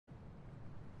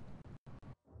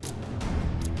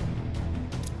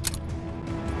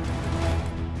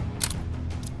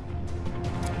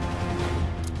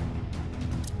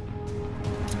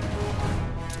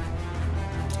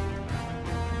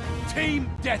Team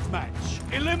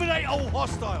Deathmatch. Eliminate all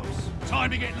hostiles. Time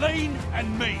to get lean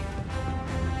and mean.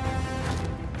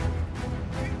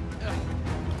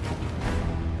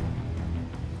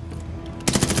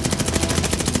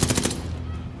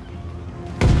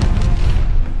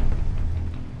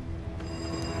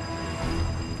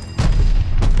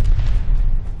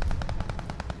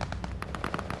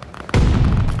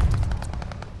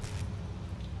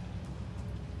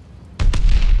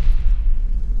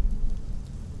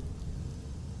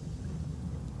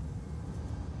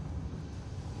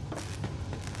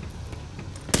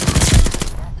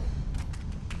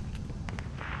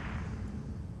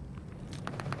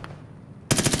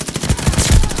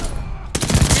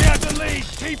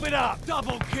 Keep it up!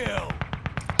 Double kill!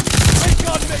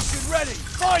 Recon mission ready!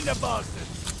 Find the bastards!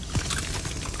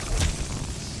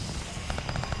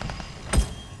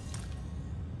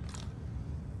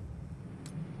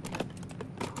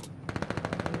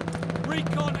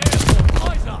 Recon airborne!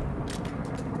 Eyes up!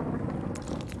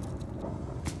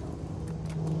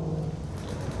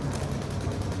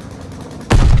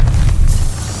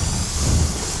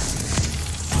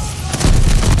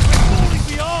 We're falling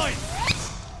behind!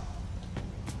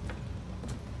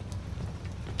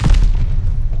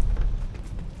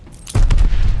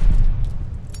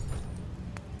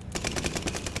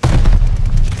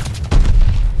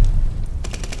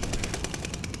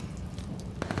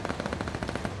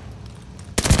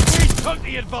 Took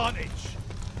the advantage.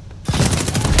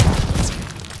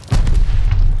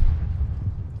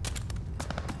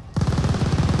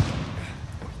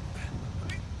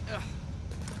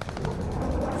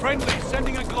 Friendly,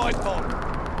 sending a glide bomb.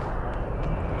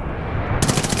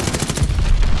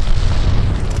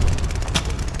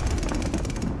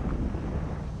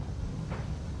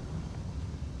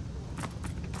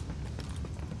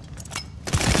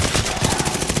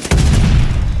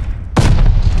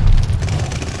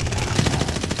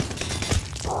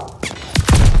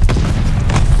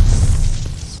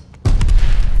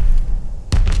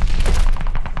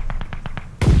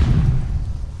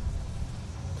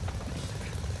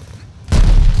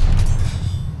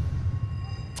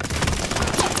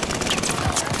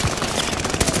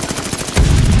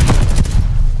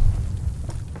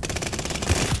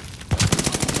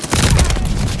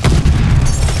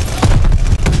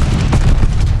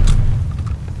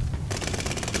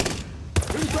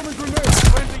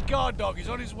 Guard dog is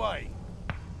on his way.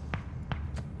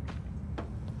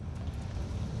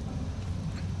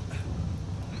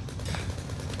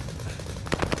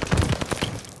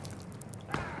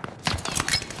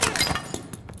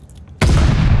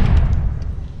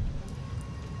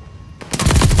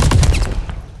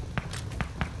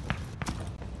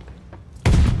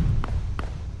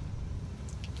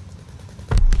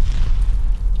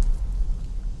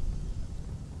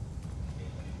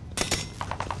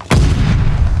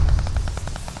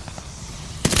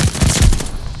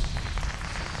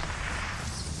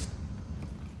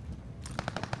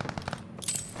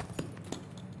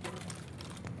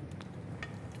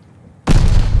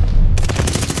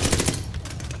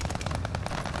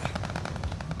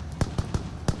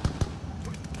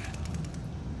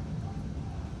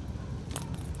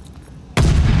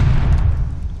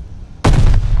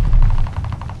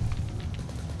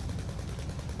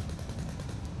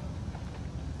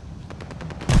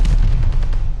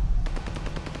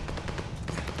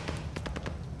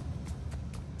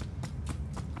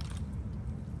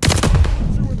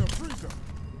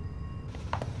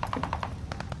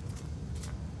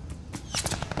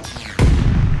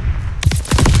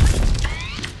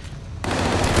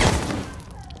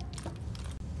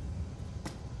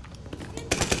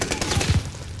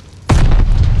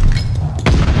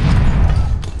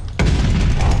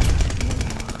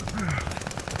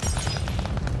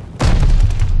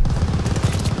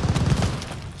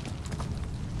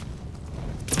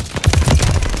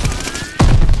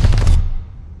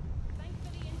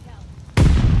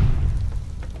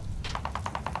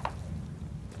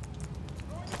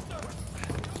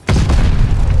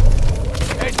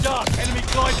 Enemy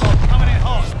glide bomb coming in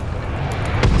hot.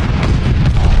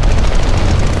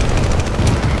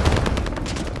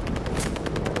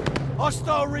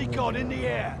 Hostile recon in the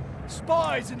air.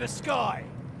 Spies in the sky.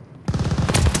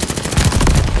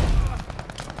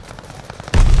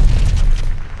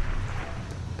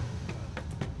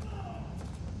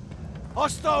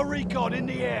 Hostile recon in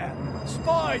the air.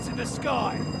 Spies in the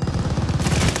sky.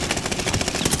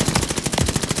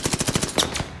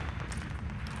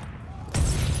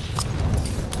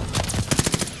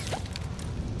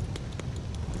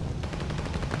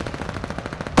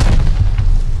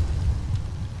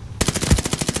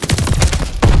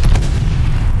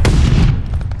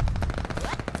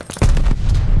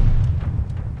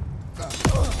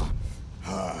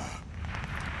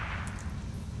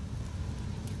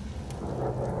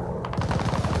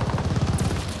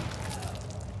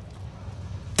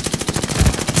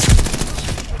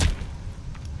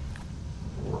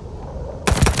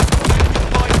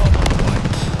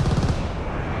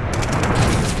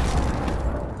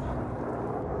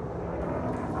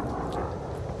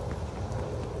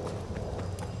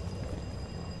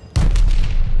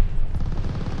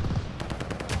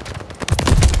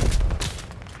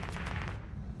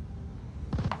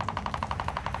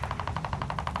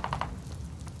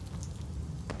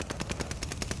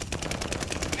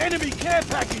 Enemy care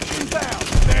package inbound!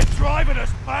 They're driving us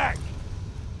back!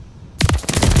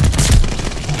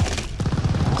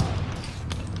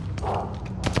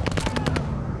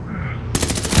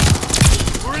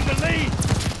 We're in the lead!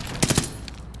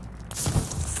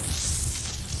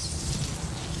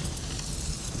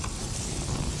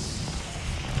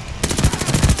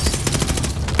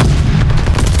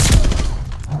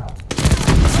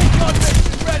 Recon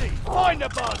mission ready! Find the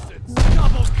bastards!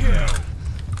 Double kill!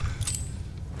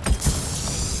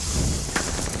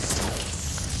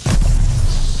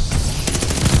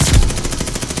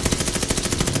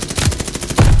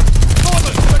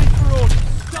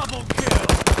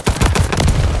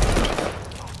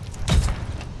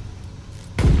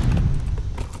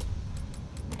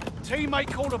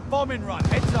 Teammate called a bombing run.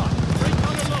 Heads up.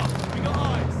 Recon aloft. We got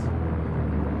eyes.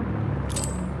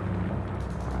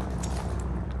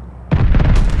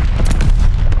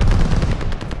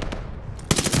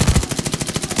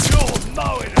 You're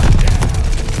mowing us down.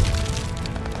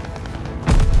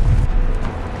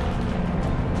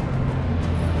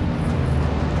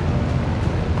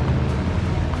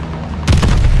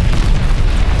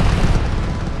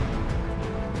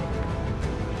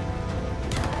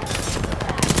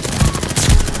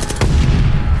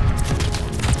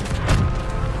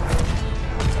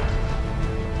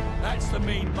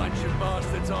 Mean bunch of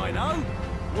bastards, I know.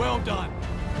 Well done.